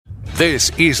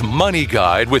This is Money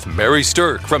Guide with Mary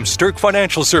Stirk from Stirk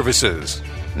Financial Services.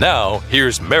 Now,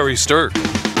 here's Mary Stirk.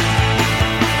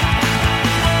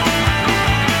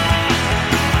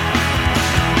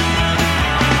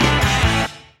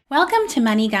 Welcome to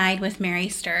Money Guide with Mary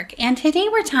Stirk, and today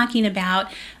we're talking about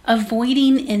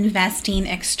avoiding investing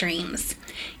extremes.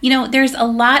 You know, there's a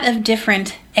lot of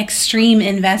different extreme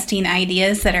investing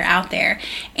ideas that are out there,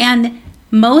 and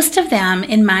most of them,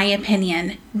 in my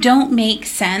opinion, don't make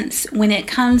sense when it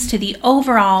comes to the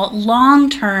overall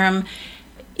long-term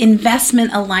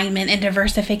investment alignment and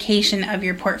diversification of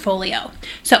your portfolio.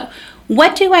 So,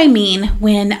 what do I mean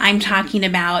when I'm talking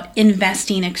about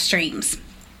investing extremes?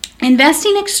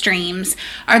 Investing extremes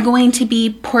are going to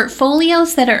be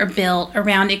portfolios that are built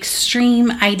around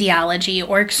extreme ideology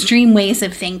or extreme ways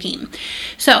of thinking.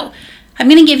 So, I'm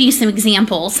going to give you some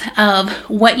examples of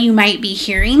what you might be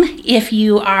hearing if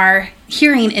you are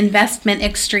hearing investment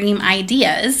extreme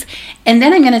ideas. And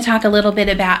then I'm going to talk a little bit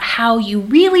about how you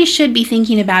really should be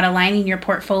thinking about aligning your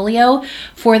portfolio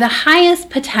for the highest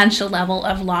potential level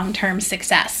of long-term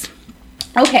success.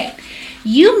 Okay,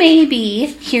 you may be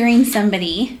hearing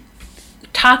somebody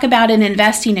talk about an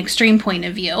investing extreme point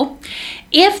of view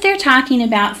if they're talking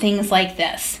about things like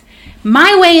this.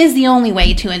 My way is the only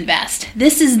way to invest.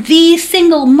 This is the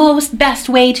single most best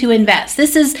way to invest.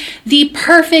 This is the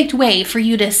perfect way for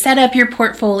you to set up your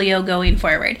portfolio going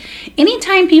forward.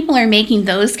 Anytime people are making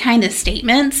those kind of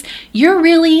statements, you're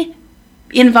really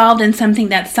involved in something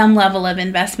that's some level of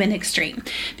investment extreme.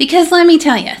 Because let me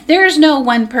tell you, there's no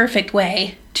one perfect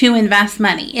way to invest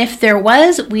money. If there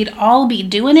was, we'd all be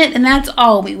doing it, and that's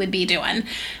all we would be doing.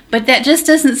 But that just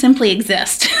doesn't simply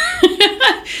exist.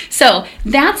 So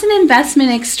that's an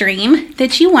investment extreme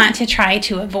that you want to try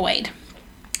to avoid.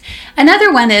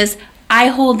 Another one is, I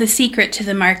hold the secret to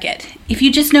the market. If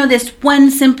you just know this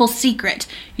one simple secret,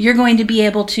 you're going to be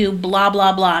able to blah,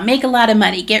 blah, blah, make a lot of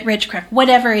money, get rich quick,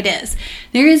 whatever it is.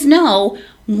 There is no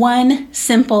one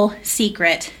simple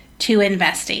secret to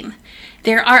investing.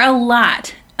 There are a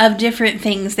lot of different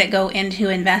things that go into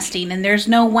investing, and there's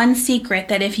no one secret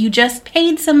that if you just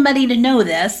paid somebody to know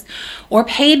this or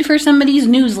paid for somebody's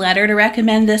newsletter to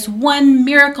recommend this one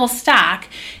miracle stock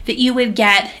that you would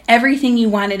get everything you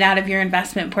wanted out of your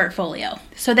investment portfolio.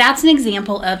 So that's an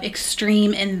example of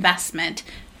extreme investment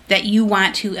that you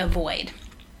want to avoid.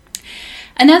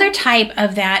 Another type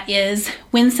of that is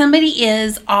when somebody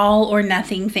is all or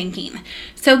nothing thinking.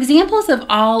 So examples of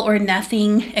all or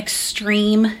nothing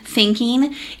extreme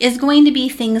thinking is going to be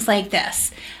things like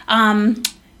this.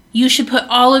 You should put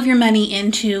all of your money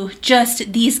into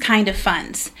just these kind of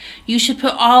funds. You should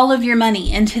put all of your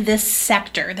money into this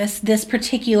sector, this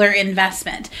particular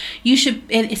investment.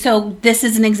 So this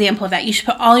is an example of that. You should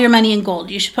put all your money in gold.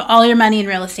 You should put all your money in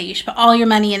real estate. You should put all your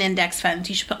money in index funds.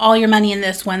 You should put all your money in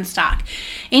this one stock.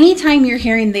 Anytime you're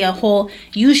hearing the whole,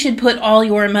 you should put all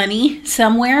your money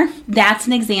somewhere, that's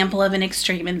an example of an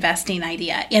extreme investing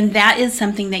idea. And that is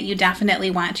something that you definitely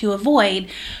want to avoid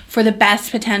for the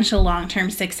best potential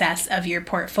long-term success of your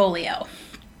portfolio.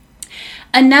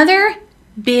 Another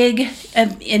big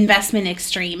investment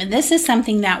extreme, and this is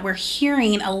something that we're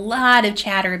hearing a lot of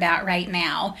chatter about right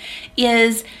now,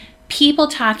 is people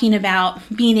talking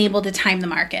about being able to time the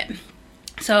market.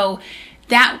 So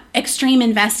that extreme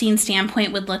investing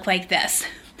standpoint would look like this.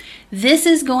 This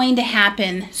is going to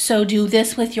happen, so do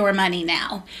this with your money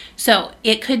now. So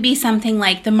it could be something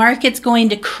like the market's going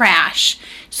to crash,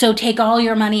 so take all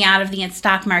your money out of the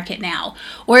stock market now.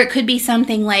 Or it could be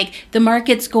something like the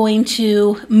market's going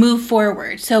to move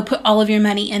forward, so put all of your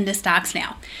money into stocks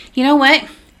now. You know what?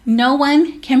 No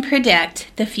one can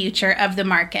predict the future of the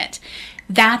market.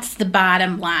 That's the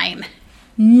bottom line.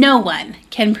 No one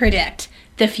can predict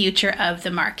the future of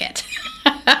the market.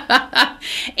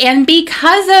 And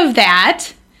because of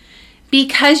that,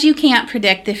 because you can't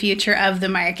predict the future of the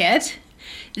market,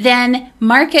 then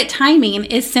market timing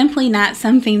is simply not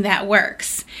something that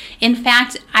works. In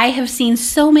fact, I have seen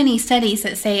so many studies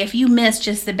that say if you miss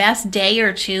just the best day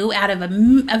or two out of a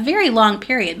very long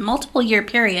period, multiple year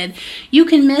period, you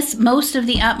can miss most of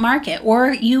the up market,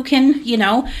 or you can,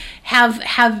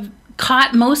 have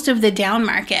caught most of the down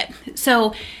market.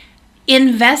 So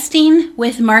investing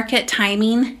with market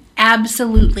timing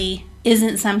absolutely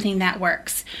isn't something that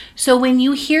works. So when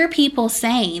you hear people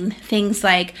saying things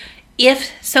like,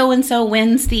 if so-and-so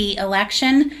wins the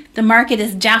election, the market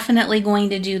is definitely going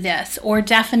to do this, or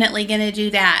definitely going to do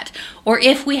that. Or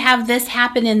if we have this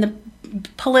happen in the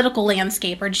political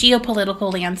landscape or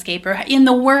geopolitical landscape or in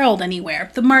the world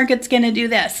anywhere, the market's going to do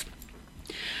this.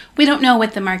 We don't know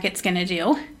what the market's going to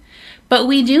do, but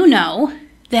we do know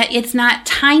that it's not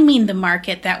timing the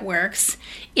market that works.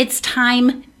 It's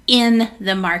time in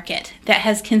the market that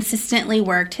has consistently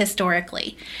worked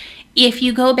historically. If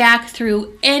you go back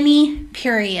through any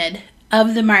period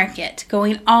of the market,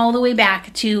 going all the way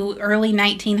back to early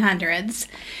 1900s,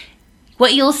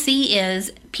 what you'll see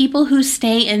is people who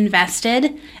stay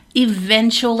invested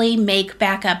eventually make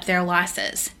back up their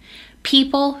losses.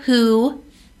 People who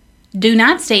do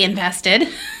not stay invested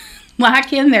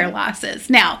lock in their losses.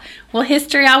 Now, will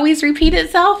history always repeat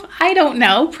itself? I don't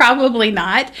know, probably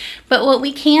not. But what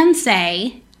we can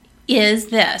say is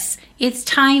this: it's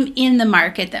time in the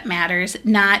market that matters,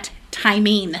 not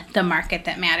timing the market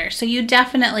that matters. So you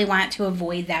definitely want to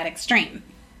avoid that extreme.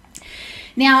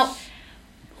 Now,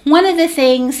 one of the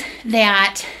things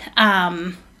that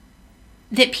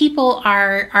that people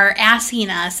are asking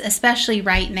us, especially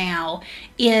right now,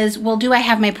 is, well, do I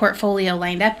have my portfolio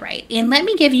lined up right? And let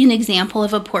me give you an example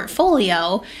of a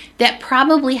portfolio that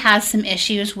probably has some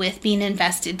issues with being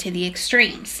invested to the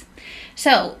extremes.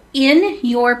 So in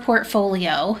your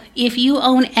portfolio, if you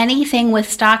own anything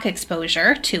with stock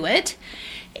exposure to it,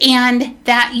 and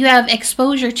that you have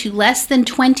exposure to less than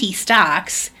 20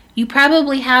 stocks, you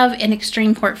probably have an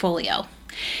extreme portfolio.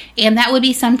 And that would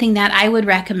be something that I would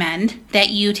recommend that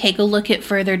you take a look at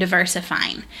further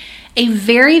diversifying. A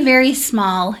very, very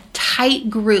small, tight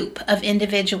group of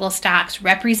individual stocks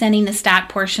representing the stock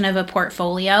portion of a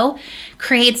portfolio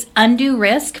creates undue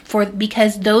risk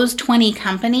because those 20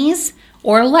 companies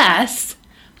or less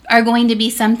are going to be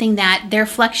something that their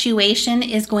fluctuation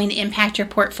is going to impact your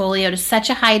portfolio to such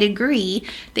a high degree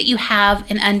that you have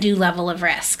an undue level of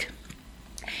risk.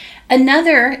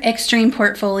 Another extreme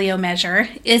portfolio measure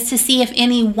is to see if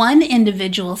any one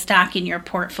individual stock in your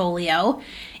portfolio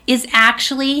is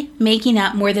actually making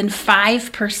up more than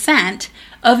 5%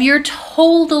 of your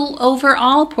total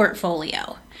overall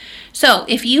portfolio. So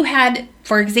if you had,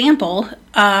 for example,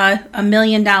 a $1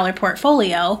 million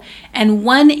portfolio and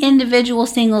one individual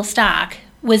single stock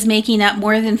was making up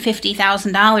more than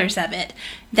 $50,000 of it,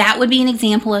 that would be an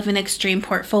example of an extreme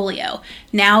portfolio.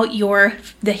 Now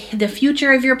the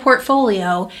future of your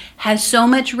portfolio has so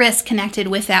much risk connected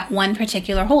with that one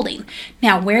particular holding.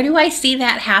 Now, where do I see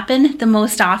that happen the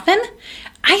most often?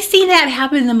 I see that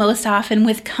happen the most often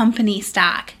with company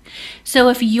stock. So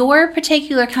if your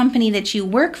particular company that you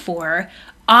work for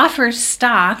offers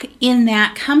stock in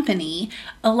that company,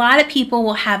 a lot of people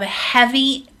will have a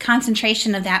heavy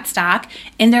concentration of that stock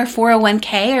in their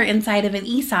 401k or inside of an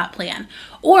ESOP plan,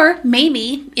 or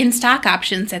maybe in stock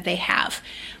options that they have.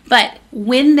 But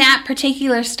when that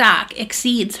particular stock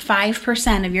exceeds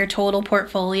 5% of your total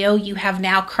portfolio, you have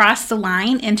now crossed the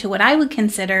line into what I would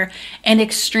consider an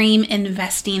extreme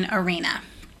investing arena.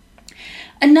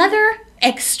 Another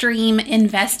extreme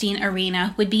investing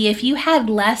arena would be if you had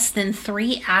less than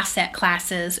 3 asset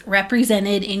classes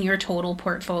represented in your total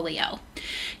portfolio.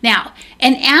 Now,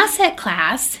 an asset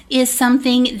class is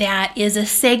something that is a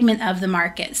segment of the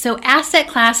market. So asset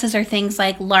classes are things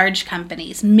like large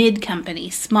companies, mid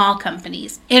companies, small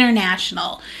companies,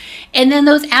 international. And then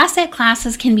those asset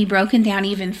classes can be broken down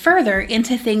even further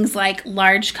into things like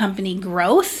large company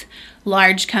growth,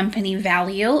 large company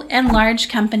value, and large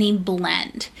company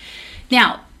blend.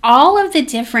 Now, all of the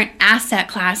different asset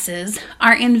classes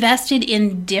are invested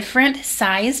in different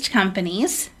sized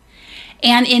companies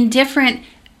and in different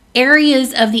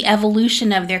areas of the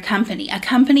evolution of their company. A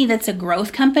company that's a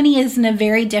growth company is in a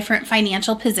very different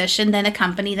financial position than a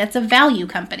company that's a value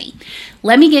company.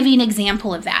 Let me give you an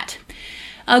example of that.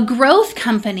 A growth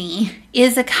company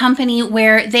is a company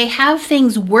where they have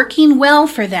things working well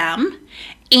for them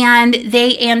and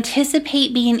they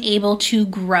anticipate being able to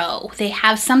grow. They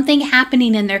have something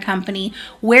happening in their company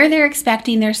where they're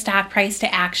expecting their stock price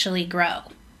to actually grow.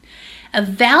 A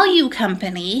value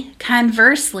company,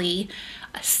 conversely,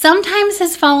 sometimes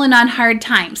has fallen on hard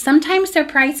times. Sometimes their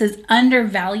price is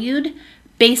undervalued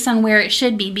based on where it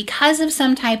should be because of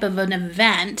some type of an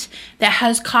event that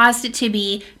has caused it to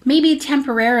be maybe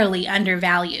temporarily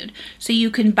undervalued. So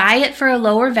you can buy it for a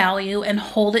lower value and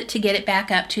hold it to get it back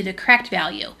up to the correct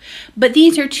value. But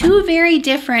these are two very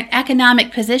different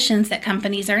economic positions that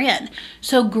companies are in.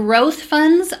 So growth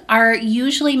funds are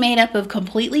usually made up of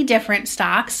completely different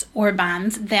stocks or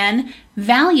bonds than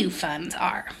value funds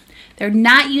are. They're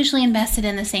not usually invested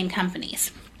in the same companies.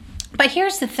 But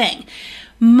here's the thing.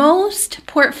 Most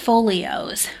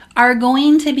portfolios are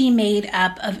going to be made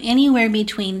up of anywhere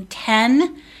between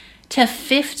 10 to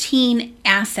 15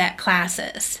 asset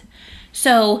classes.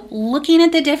 So looking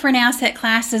at the different asset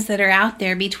classes that are out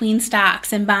there between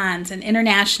stocks and bonds and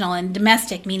international and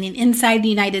domestic, meaning inside the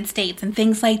United States and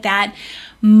things like that,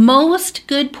 Most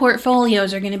good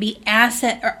portfolios are going to be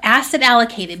asset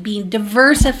allocated, being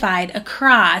diversified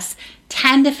across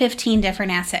 10 to 15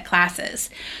 different asset classes.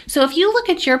 So if you look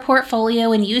at your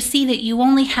portfolio and you see that you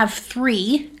only have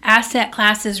 3 asset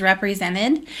classes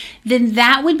represented, then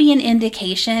that would be an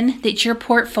indication that your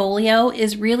portfolio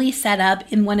is really set up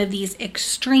in one of these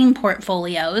extreme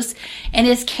portfolios and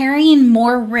is carrying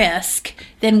more risk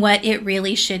than what it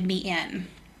really should be in.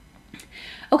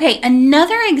 Okay,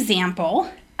 another example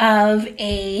of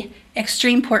a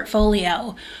extreme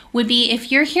portfolio would be if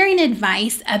you're hearing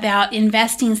advice about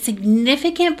investing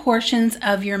significant portions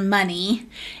of your money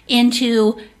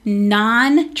into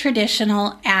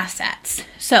non-traditional assets.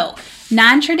 So,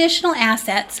 non-traditional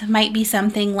assets might be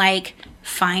something like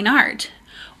fine art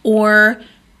or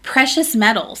precious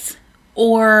metals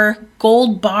or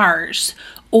gold bars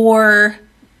or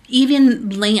even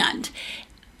land.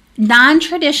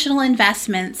 Non-traditional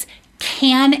investments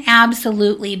can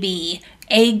absolutely be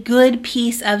a good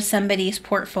piece of somebody's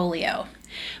portfolio.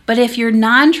 But if your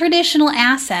non-traditional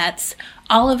assets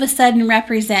all of a sudden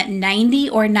represent 90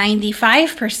 or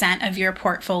 95% of your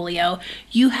portfolio,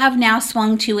 you have now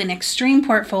swung to an extreme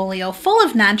portfolio full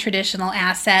of non-traditional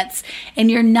assets, and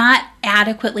you're not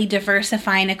adequately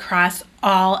diversifying across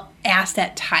all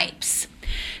asset types.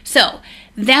 So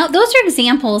those are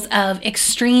examples of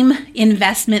extreme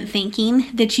investment thinking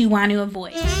that you want to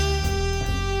avoid.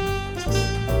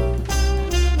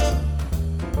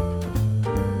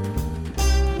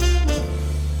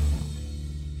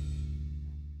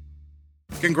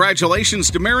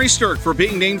 Congratulations to Mary Stirk for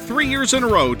being named 3 years in a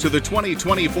row to the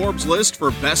 2020 Forbes list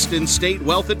for Best in State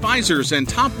Wealth Advisors and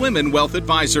Top Women Wealth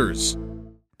Advisors.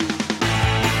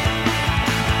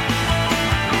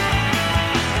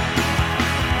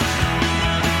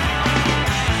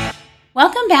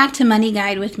 Welcome back to Money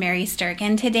Guide with Mary Stirk,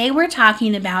 and today we're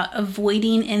talking about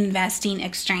avoiding investing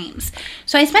extremes.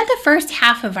 So I spent the first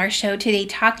half of our show today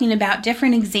talking about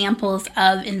different examples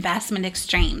of investment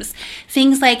extremes.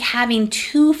 Things like having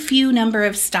too few number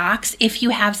of stocks if you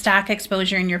have stock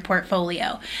exposure in your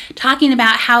portfolio. Talking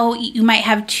about how you might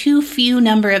have too few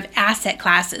number of asset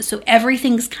classes, so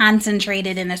everything's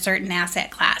concentrated in a certain asset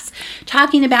class.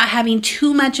 Talking about having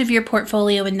too much of your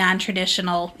portfolio in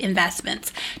non-traditional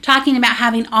investments. Talking about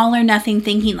having all or nothing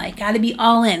thinking, like got to be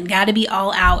all in, got to be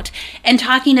all out, and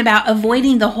talking about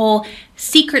avoiding the whole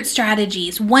secret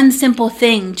strategies, one simple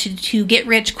thing to get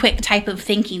rich quick type of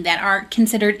thinking that are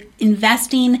considered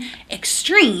investing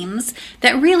extremes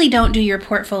that really don't do your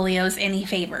portfolios any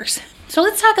favors. So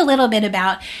let's talk a little bit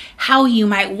about how you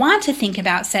might want to think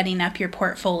about setting up your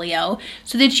portfolio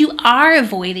so that you are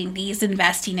avoiding these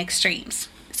investing extremes.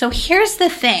 So here's the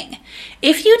thing.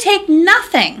 If you take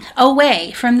nothing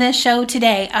away from this show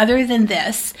today other than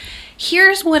this,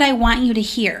 here's what I want you to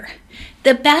hear.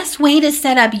 The best way to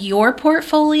set up your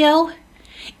portfolio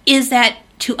is that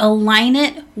to align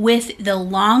it with the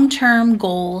long-term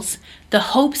goals, the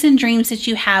hopes and dreams that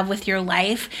you have with your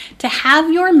life, to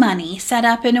have your money set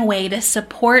up in a way to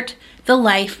support the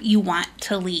life you want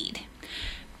to lead.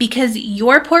 Because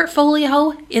your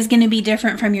portfolio is going to be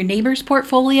different from your neighbor's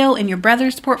portfolio and your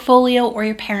brother's portfolio or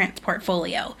your parents'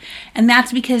 portfolio. And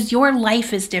that's because your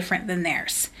life is different than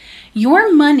theirs.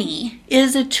 Your money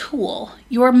is a tool.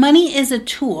 Your money is a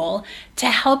tool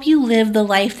to help you live the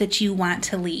life that you want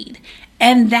to lead.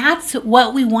 And that's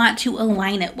what we want to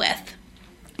align it with.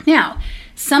 Now,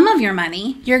 some of your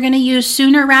money you're going to use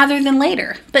sooner rather than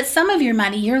later, but some of your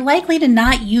money you're likely to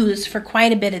not use for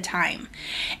quite a bit of time.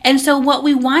 And so what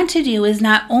we want to do is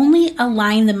not only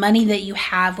align the money that you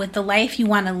have with the life you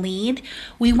want to lead,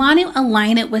 we want to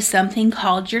align it with something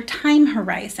called your time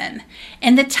horizon.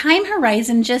 And the time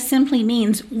horizon just simply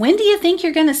means, when do you think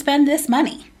you're going to spend this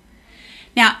money?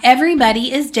 Now,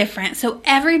 everybody is different, so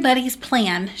everybody's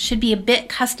plan should be a bit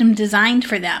custom designed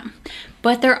for them.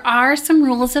 But there are some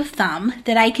rules of thumb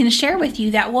that I can share with you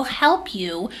that will help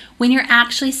you when you're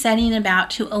actually setting about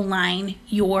to align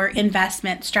your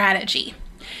investment strategy.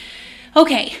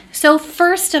 Okay, so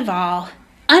first of all,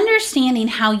 understanding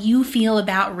how you feel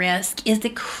about risk is the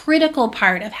critical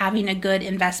part of having a good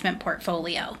investment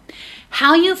portfolio.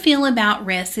 How you feel about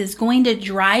risk is going to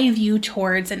drive you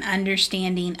towards an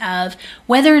understanding of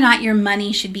whether or not your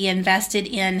money should be invested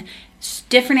in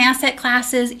different asset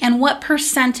classes, and what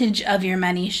percentage of your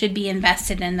money should be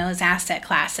invested in those asset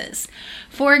classes.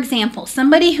 For example,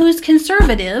 somebody who's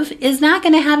conservative is not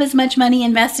going to have as much money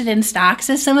invested in stocks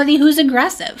as somebody who's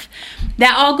aggressive.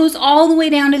 That all goes all the way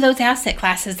down to those asset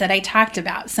classes that I talked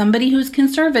about. Somebody who's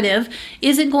conservative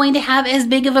isn't going to have as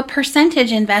big of a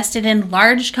percentage invested in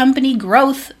large company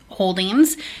growth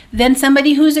holdings than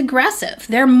somebody who's aggressive.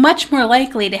 They're much more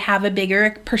likely to have a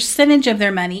bigger percentage of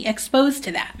their money exposed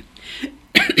to that.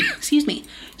 Excuse me.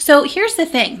 So here's the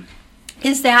thing,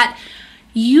 is that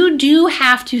you do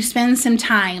have to spend some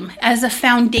time as a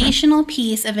foundational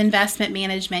piece of investment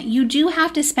management. You do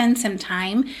have to spend some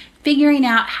time figuring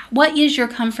out what is your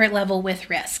comfort level with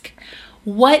risk.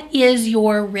 What is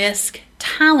your risk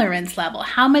tolerance level?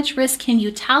 How much risk can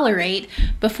you tolerate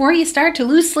before you start to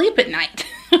lose sleep at night?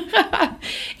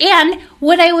 And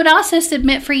what I would also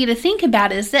submit for you to think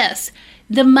about is this.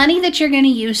 The money that you're going to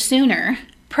use sooner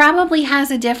probably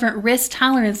has a different risk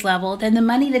tolerance level than the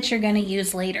money that you're going to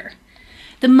use later.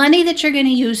 The money that you're going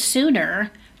to use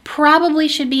sooner probably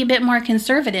should be a bit more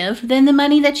conservative than the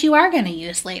money that you are going to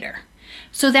use later.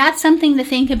 So that's something to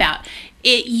think about.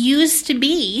 It used to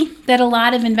be that a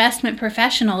lot of investment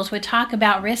professionals would talk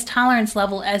about risk tolerance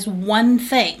level as one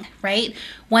thing, right?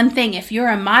 One thing. If you're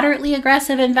a moderately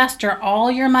aggressive investor, all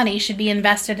your money should be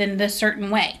invested in this certain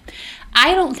way.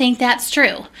 I don't think that's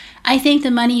true. I think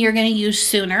the money you're going to use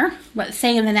sooner, let's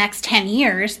say in the next 10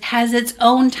 years, has its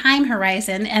own time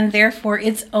horizon and therefore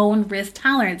its own risk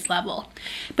tolerance level.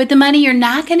 But the money you're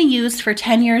not going to use for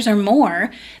 10 years or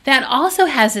more, that also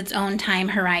has its own time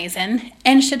horizon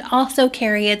and should also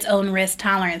carry its own risk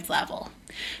tolerance level.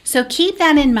 So keep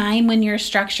that in mind when you're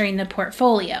structuring the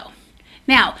portfolio.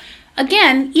 Now,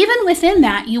 again, even within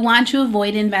that, you want to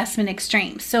avoid investment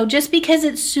extremes. So just because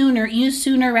it's sooner, use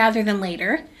sooner rather than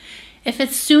later. If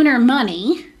it's sooner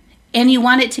money and you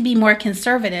want it to be more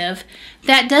conservative,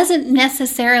 that doesn't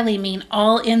necessarily mean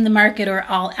all in the market or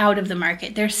all out of the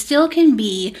market. There still can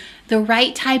be the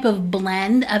right type of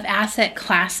blend of asset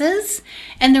classes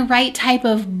and the right type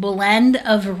of blend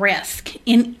of risk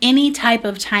in any type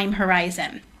of time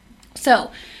horizon. So,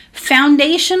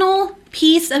 foundational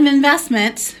piece of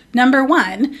investments, number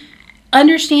one,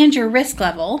 understand your risk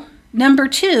level. Number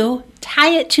two, tie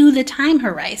it to the time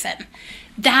horizon.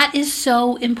 That is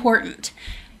so important.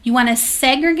 You want to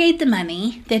segregate the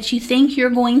money that you think you're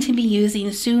going to be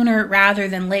using sooner rather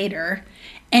than later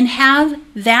and have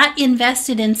that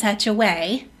invested in such a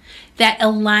way that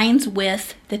aligns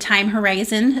with the time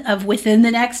horizon of within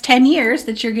the next 10 years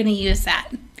that you're going to use that.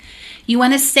 You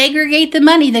want to segregate the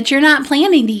money that you're not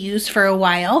planning to use for a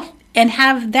while and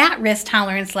have that risk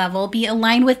tolerance level be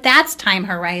aligned with that time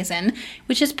horizon,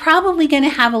 which is probably going to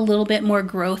have a little bit more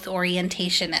growth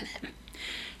orientation in it.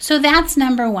 So that's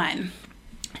number one.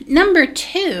 Number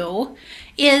two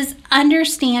is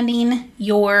understanding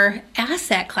your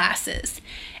asset classes.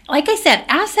 Like I said,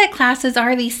 asset classes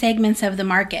are these segments of the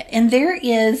market, and there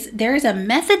is a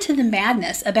method to the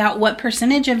madness about what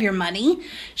percentage of your money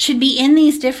should be in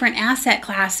these different asset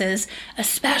classes,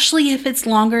 especially if it's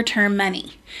longer term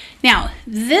money. Now,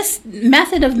 this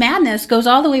method of madness goes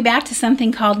all the way back to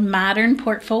something called modern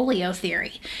portfolio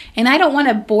theory. And I don't want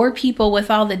to bore people with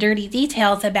all the dirty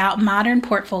details about modern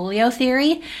portfolio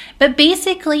theory, but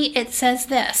basically it says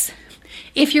this.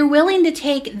 If you're willing to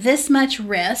take this much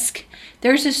risk,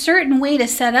 there's a certain way to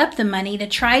set up the money to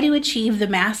try to achieve the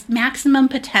maximum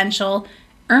potential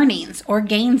earnings or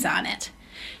gains on it.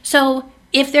 So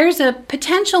if there's a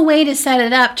potential way to set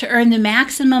it up to earn the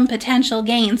maximum potential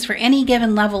gains for any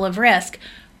given level of risk,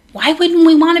 why wouldn't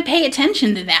we want to pay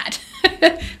attention to that?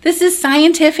 This is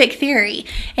scientific theory,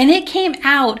 and it came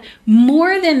out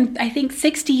more than, I think,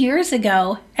 60 years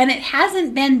ago, and it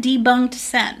hasn't been debunked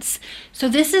since. So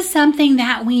this is something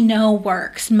that we know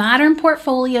works. Modern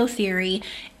portfolio theory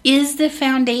is the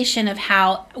foundation of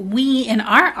how we in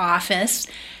our office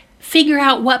figure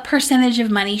out what percentage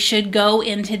of money should go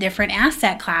into different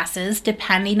asset classes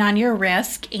depending on your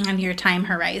risk and your time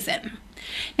horizon.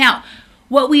 Now,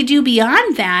 what we do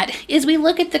beyond that is we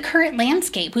look at the current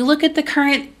landscape. We look at the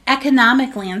current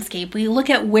economic landscape. We look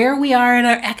at where we are in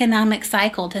our economic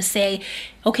cycle to say,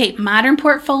 okay, modern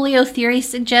portfolio theory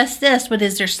suggests this, but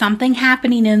is there something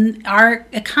happening in our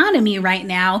economy right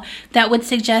now that would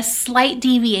suggest slight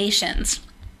deviations?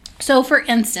 So for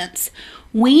instance,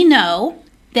 we know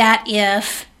that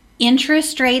if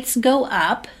interest rates go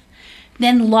up,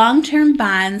 then long-term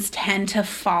bonds tend to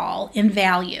fall in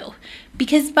value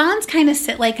because bonds kind of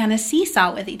sit like on a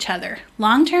seesaw with each other.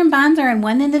 Long-term bonds are on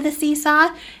one end of the seesaw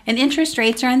and interest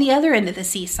rates are on the other end of the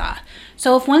seesaw.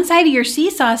 So if one side of your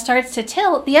seesaw starts to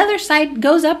tilt, the other side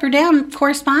goes up or down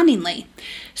correspondingly.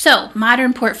 So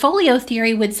modern portfolio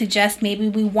theory would suggest maybe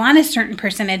we want a certain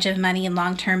percentage of money in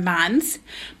long-term bonds,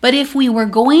 but if we were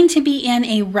going to be in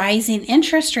a rising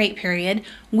interest rate period,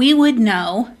 we would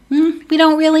know we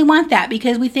don't really want that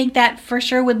because we think that for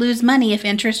sure would lose money if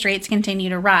interest rates continue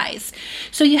to rise.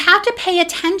 So you have to pay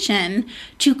attention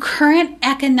to current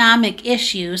economic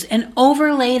issues and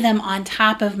overlay them on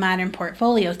top of modern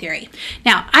portfolio theory.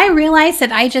 Now, I realize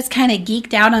that I just kind of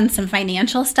geeked out on some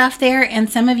financial stuff there, and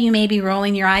some of you may be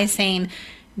rolling your eyes saying,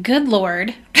 good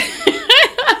Lord.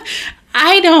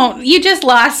 You just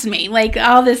lost me. Like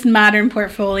all this modern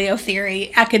portfolio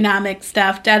theory, economic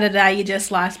stuff, you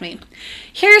just lost me.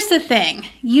 Here's the thing.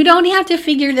 You don't have to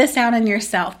figure this out on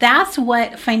yourself. That's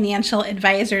what financial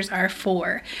advisors are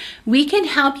for. We can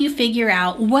help you figure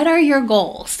out what are your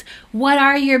goals? What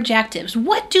are your objectives?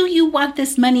 What do you want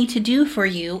this money to do for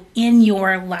you in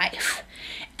your life?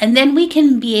 And then we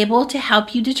can be able to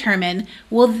help you determine,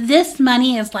 well, this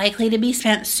money is likely to be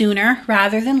spent sooner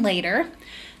rather than later.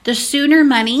 The sooner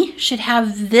money should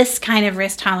have this kind of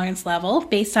risk tolerance level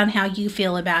based on how you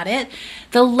feel about it.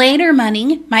 The later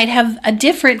money might have a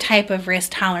different type of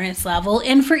risk tolerance level.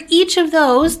 And for each of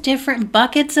those different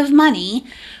buckets of money,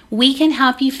 we can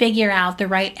help you figure out the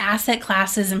right asset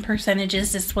classes and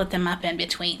percentages to split them up in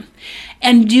between.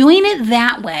 And doing it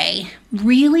that way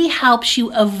really helps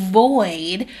you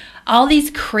avoid all these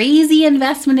crazy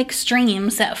investment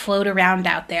extremes that float around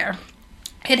out there.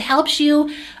 It helps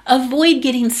you avoid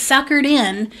getting suckered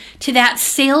in to that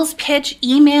sales pitch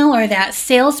email or that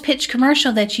sales pitch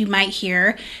commercial that you might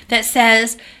hear that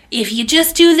says, if you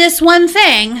just do this one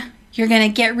thing, you're going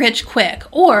to get rich quick.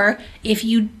 Or if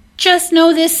you just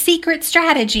know this secret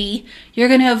strategy, you're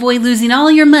going to avoid losing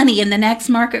all your money in the next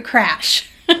market crash.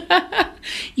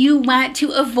 You want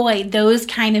to avoid those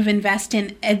kind of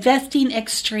investing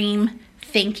extreme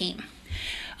thinking.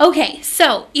 Okay,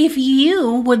 so if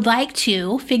you would like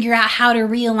to figure out how to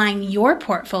realign your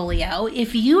portfolio,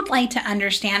 if you'd like to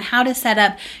understand how to set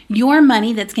up your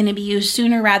money that's going to be used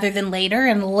sooner rather than later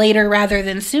and later rather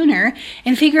than sooner,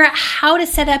 and figure out how to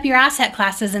set up your asset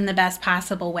classes in the best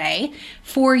possible way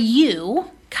for you,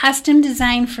 custom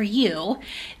designed for you,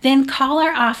 then call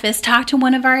our office, talk to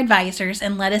one of our advisors,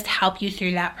 and let us help you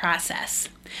through that process.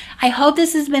 I hope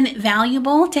this has been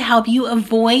valuable to help you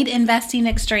avoid investing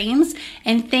extremes,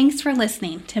 and thanks for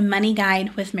listening to Money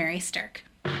Guide with Mary Stirk.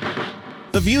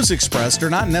 The views expressed are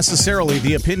not necessarily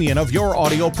the opinion of your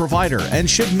audio provider and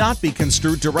should not be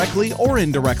construed directly or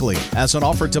indirectly as an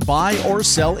offer to buy or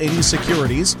sell any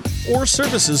securities or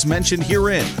services mentioned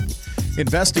herein.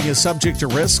 Investing is subject to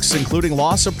risks, including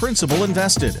loss of principal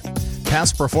invested.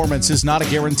 Past performance is not a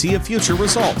guarantee of future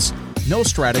results. No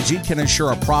strategy can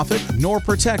ensure a profit nor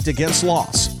protect against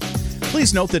loss.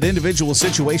 Please note that individual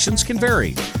situations can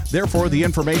vary. Therefore, the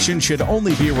information should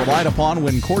only be relied upon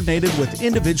when coordinated with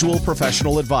individual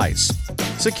professional advice.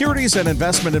 Securities and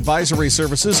investment advisory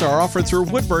services are offered through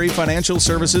Woodbury Financial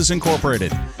Services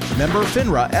Incorporated, member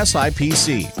FINRA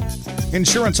SIPC.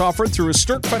 Insurance offered through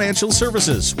Stirk Financial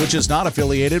Services, which is not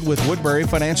affiliated with Woodbury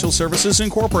Financial Services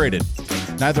Incorporated.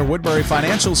 Neither Woodbury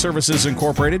Financial Services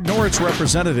Incorporated nor its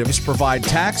representatives provide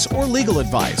tax or legal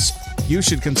advice. You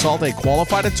should consult a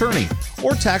qualified attorney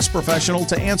or tax professional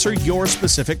to answer your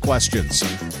specific questions.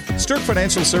 Stirk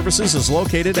Financial Services is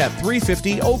located at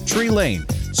 350 Oak Tree Lane,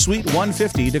 Suite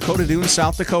 150, Dakota Dunes,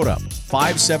 South Dakota,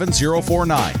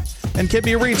 57049, and can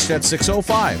be reached at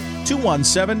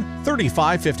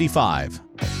 605-217-3555.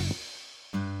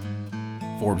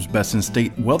 Forbes' Best in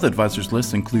State Wealth Advisors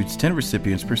list includes 10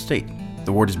 recipients per state.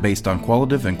 The award is based on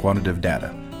qualitative and quantitative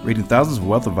data, rating thousands of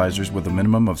wealth advisors with a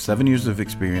minimum of 7 years of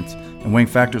experience and weighing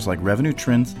factors like revenue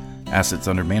trends, assets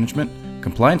under management,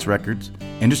 compliance records,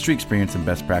 industry experience, and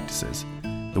best practices.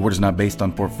 The award is not based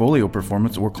on portfolio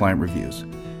performance or client reviews.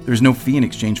 There is no fee in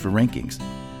exchange for rankings.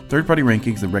 Third-party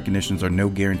rankings and recognitions are no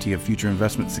guarantee of future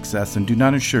investment success and do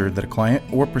not ensure that a client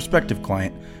or prospective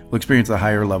client will experience a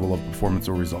higher level of performance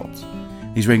or results.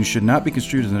 These ratings should not be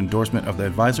construed as an endorsement of the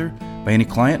advisor by any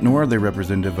client, nor are they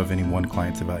representative of any one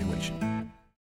client's evaluation.